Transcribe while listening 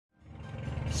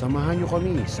Samahan nyo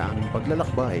kami sa aming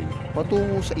paglalakbay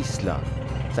patungo sa isla.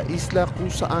 Sa isla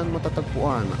kung saan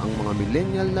matatagpuan ang mga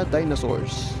millennial na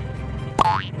dinosaurs.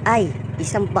 Ay,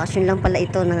 isang bakasyon lang pala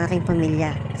ito ng aking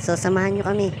pamilya. So samahan nyo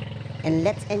kami. And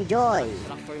let's enjoy!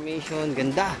 Rock formation,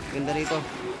 ganda. Ganda rito.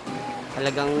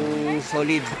 Talagang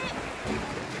solid.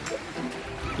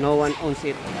 No one owns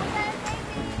it.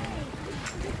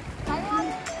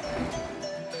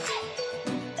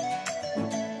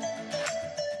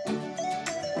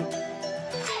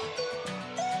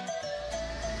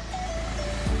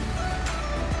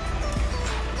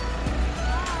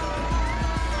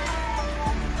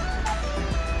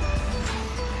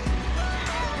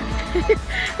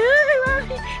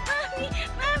 Mommy! Mommy!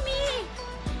 Mommy!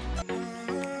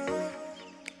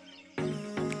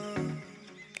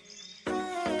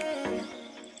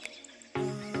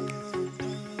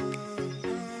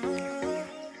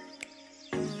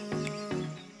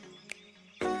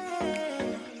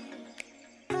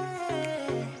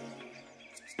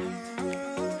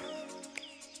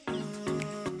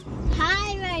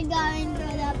 Hi, we're going to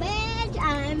the beach.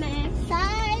 I'm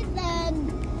excited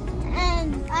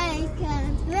and I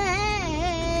can't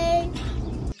wait.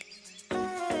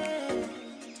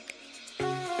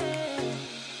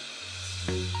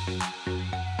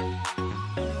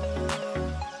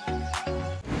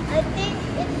 I think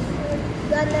it's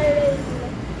gonna rain.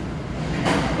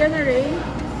 Gonna rain?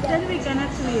 Then we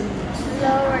cannot swim. So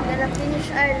we're gonna finish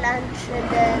our lunch and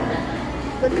then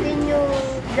continue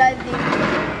driving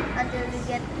until we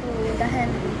get to the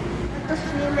Henry to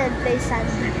swim and play sand.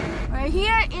 We're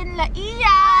here in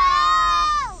Laiya!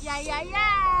 Yeah, yeah,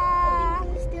 yeah!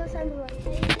 Still sunrise.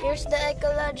 Here's the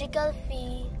ecological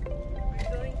fee. We're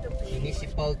going to pay.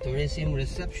 Municipal Tourism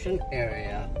Reception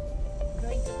Area.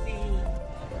 Going to pay.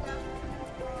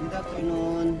 Good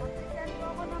afternoon.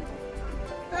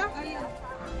 Huh?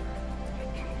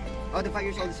 Oh, the 5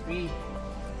 years old is free.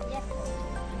 Yes.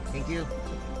 Thank you.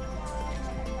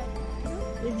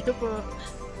 Thank you po.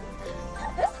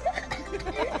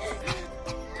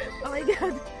 Oh my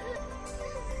God.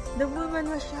 The woman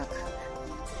was shocked.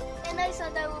 And I saw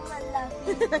the woman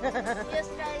laughing. She was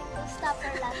trying to stop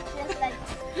her laugh. She was like,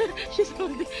 She's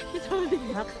holding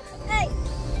back. hey!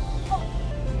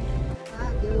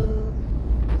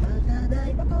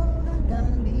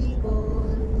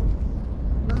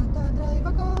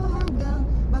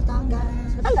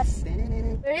 Batangas.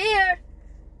 We're here!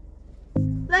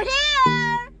 We're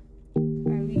here!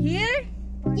 Are we here?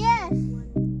 Yes!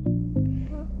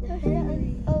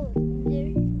 Oh,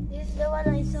 there. This is the one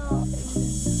I saw.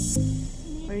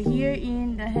 We're here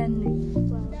in the Henry.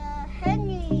 The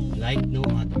Henry. Like no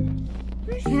other.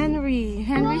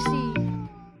 Henry C.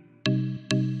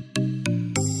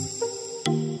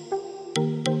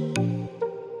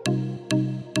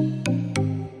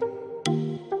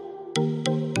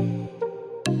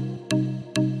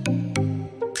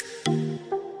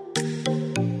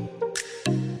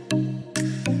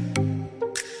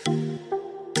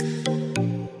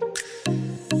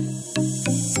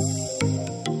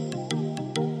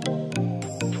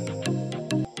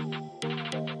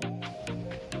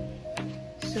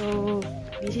 So,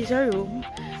 this is our room.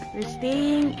 We're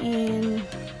staying in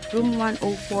room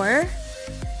 104.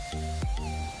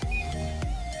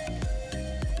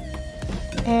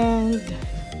 And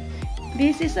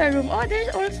this is our room. Oh,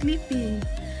 they're all sleeping.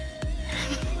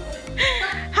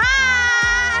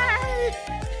 Hi!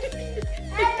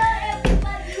 Hello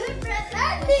everybody, we're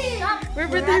pretending. We're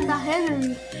We're at the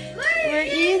Henry. We're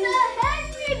in the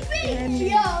Henry Beach,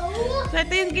 Henry. yo! So,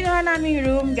 ito yung ginawa naming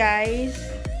room, guys.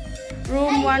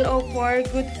 Room 104,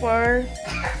 good for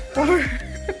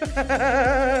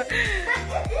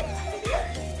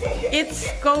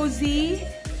it's cozy.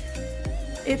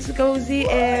 It's cozy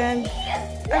and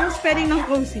I'm spelling ng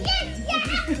cozy.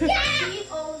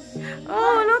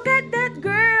 Oh, look at that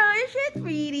girl. Is she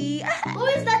pretty? Who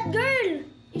is that girl?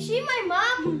 Is she my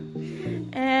mom?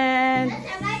 And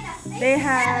they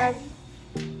have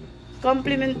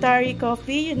complimentary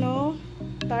coffee, you know.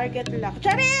 Target lock.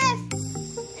 Charis!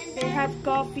 They have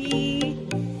coffee.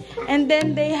 And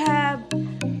then they have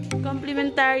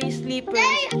complimentary sleepers.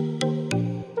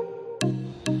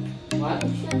 What? You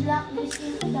should lock this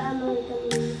in the American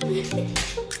room.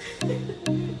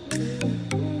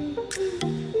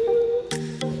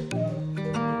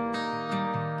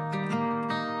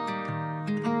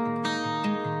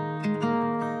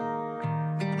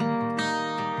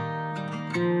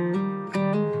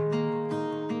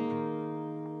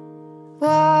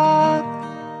 Walk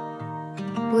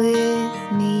with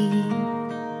me.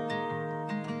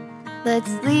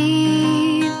 Let's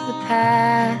leave the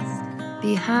past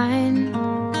behind.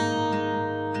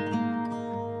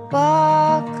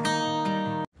 walk.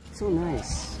 So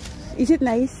nice. Is it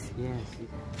nice? Yes.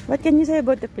 What can you say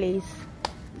about the place?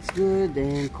 It's good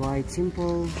and quite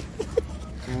simple.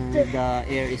 And the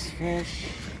air is fresh.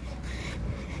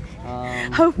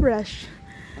 How fresh?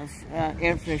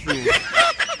 Air freshener.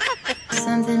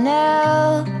 Something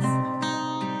else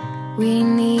we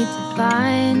need to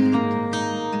find.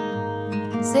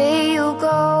 Say you'll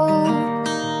go,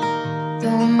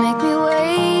 don't make me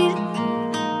wait.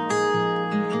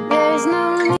 There's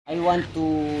no need. I want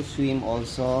to swim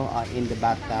also in the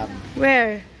bathtub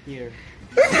Where? here.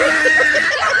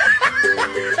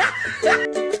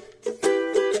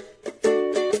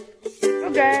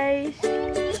 Oh guys,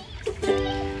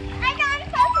 I can't touch the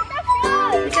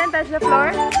floor. you can touch the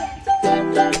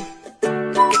floor?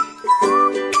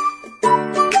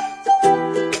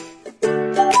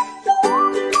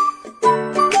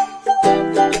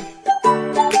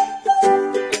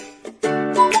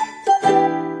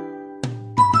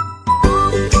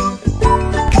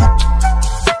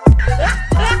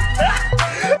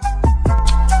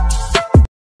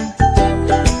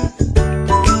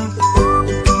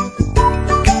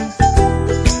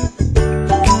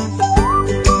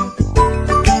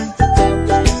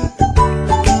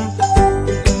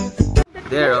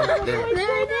 There, oh, there.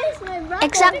 There it is, my brother.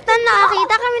 Eksakto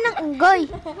nakakita kami ng unggoy.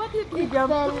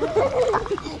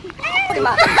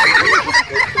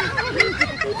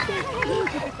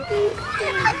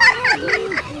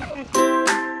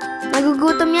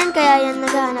 Nagugutom yan kaya yan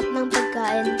naghahanap ng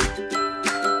pagkain.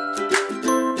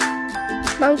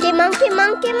 Monkey, monkey,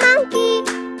 monkey, monkey.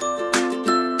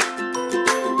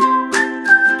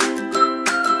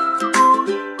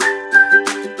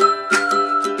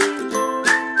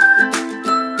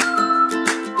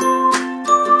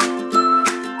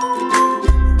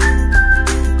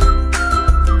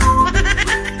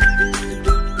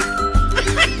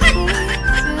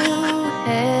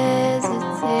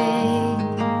 Hesitate.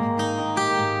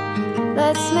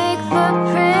 Let's make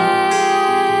footprints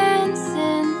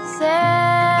in the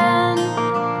sand.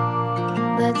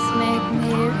 Let's make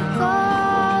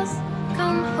miracles.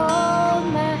 Come hold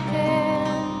my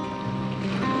hand.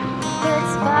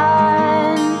 Let's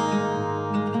find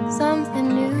something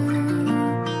new.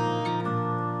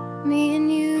 Me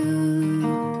and you.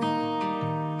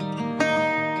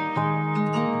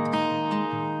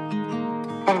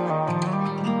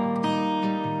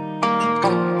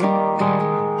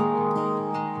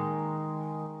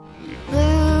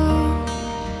 Blue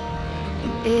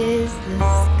is the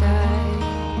sky,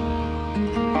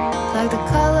 like the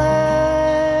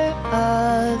color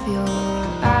of your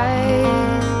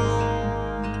eyes.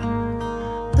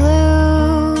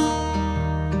 Blue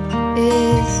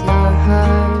is your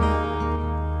heart.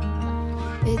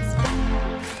 It's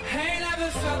Ain't never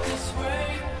felt this way.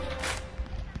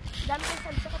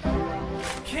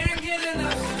 Can't get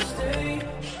enough to stay.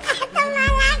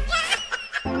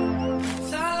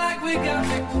 Sound like we got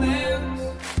big plans.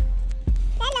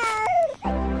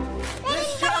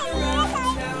 Let's drive around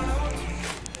town on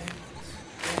Tuesdays.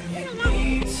 And you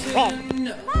need to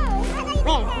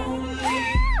know only.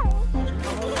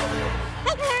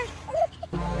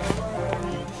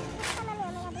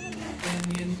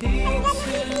 And you need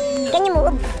to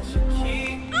know that you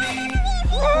keep me.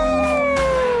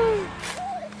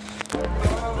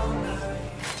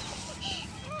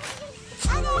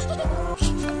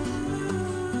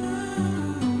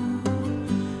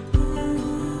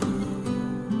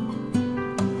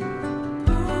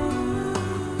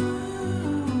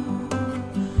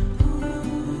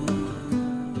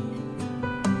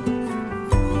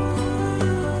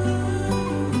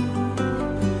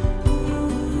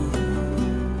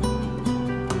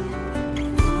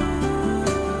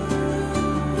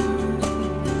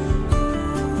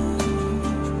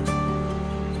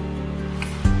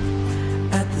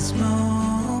 At this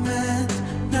moment,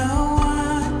 no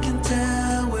one can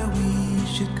tell where we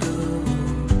should go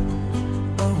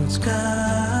or what's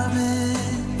coming.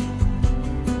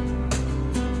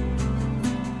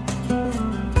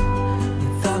 We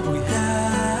thought we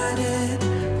had it,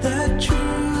 the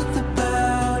truth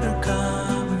about our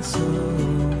common soul,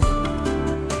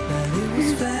 that it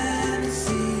was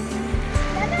fantasy.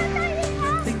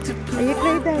 Nothing to Are you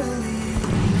prove. excited?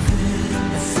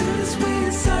 As soon as we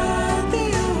saw the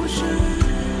ocean,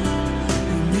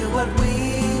 we knew what we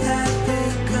had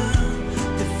become,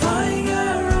 defying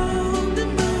our own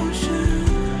emotion,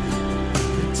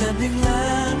 pretending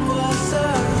land was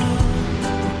our own.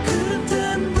 We couldn't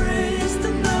embrace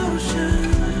the notion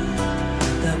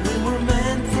that we were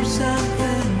meant for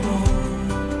something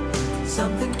more,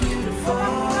 something beautiful,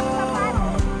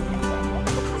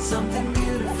 something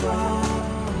beautiful.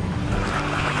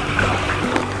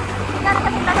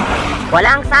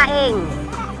 Walang saing.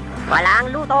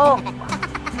 Walang luto.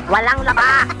 Walang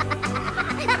laba.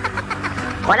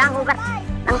 Walang hugas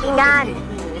ng pinggan.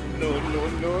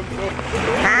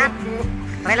 Ha?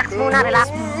 Relax muna, relax.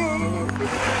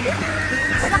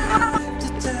 To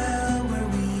tell where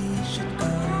we should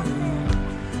go,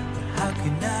 but how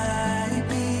can I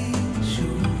be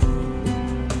sure?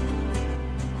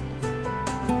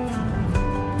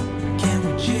 Can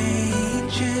we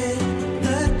change it?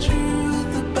 The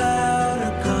truth about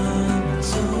our common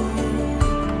soul.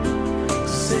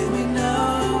 Say we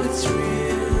know it's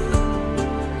real,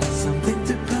 something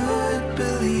to put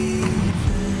belief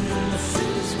in. As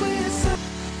soon as we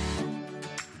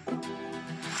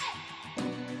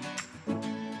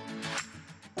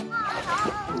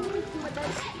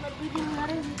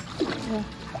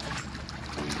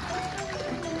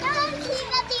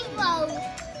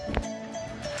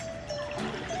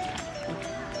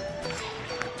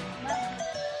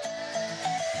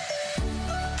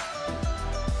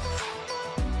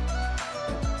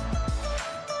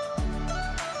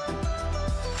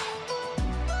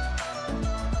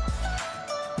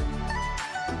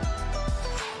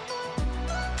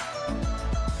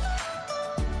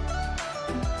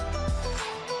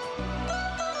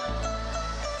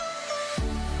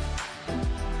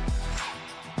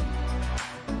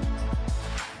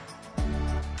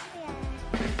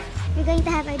We're going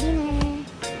to have our dinner.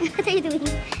 What are you doing?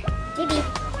 Baby.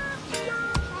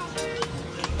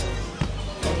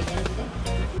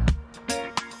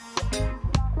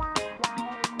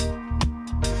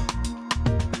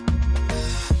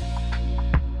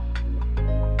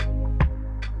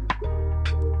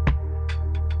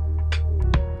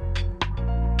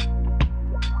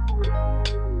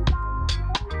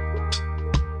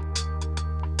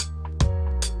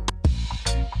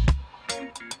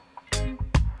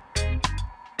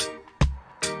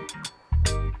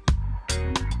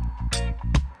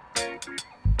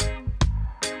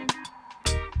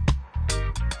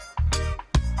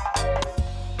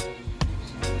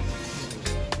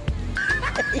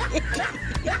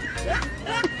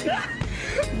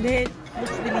 Hindi,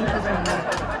 looks delicious naman.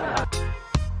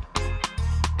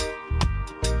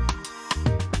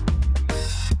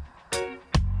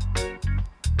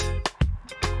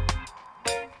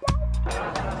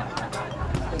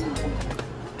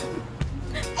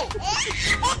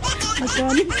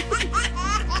 Magkano?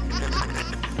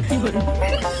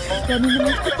 Kano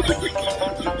naman?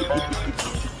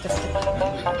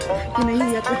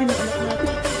 Kinahiya ko yung anak natin.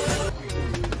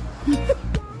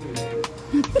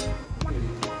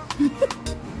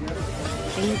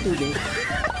 Ano tubig?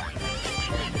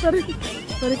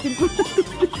 Parikin ko.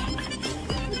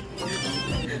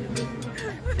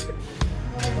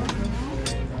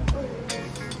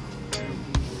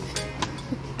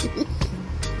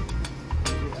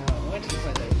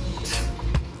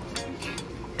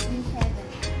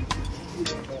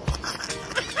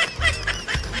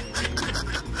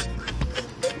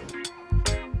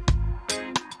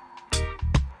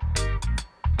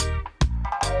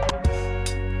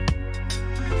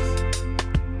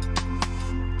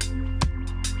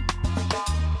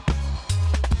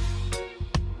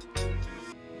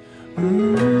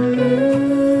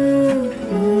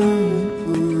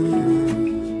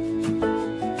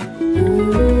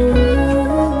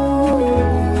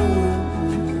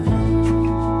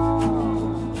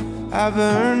 I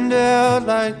burned out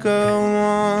like a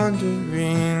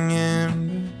wandering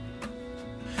ember.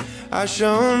 I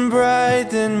shone bright,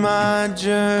 then my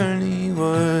journey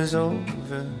was over.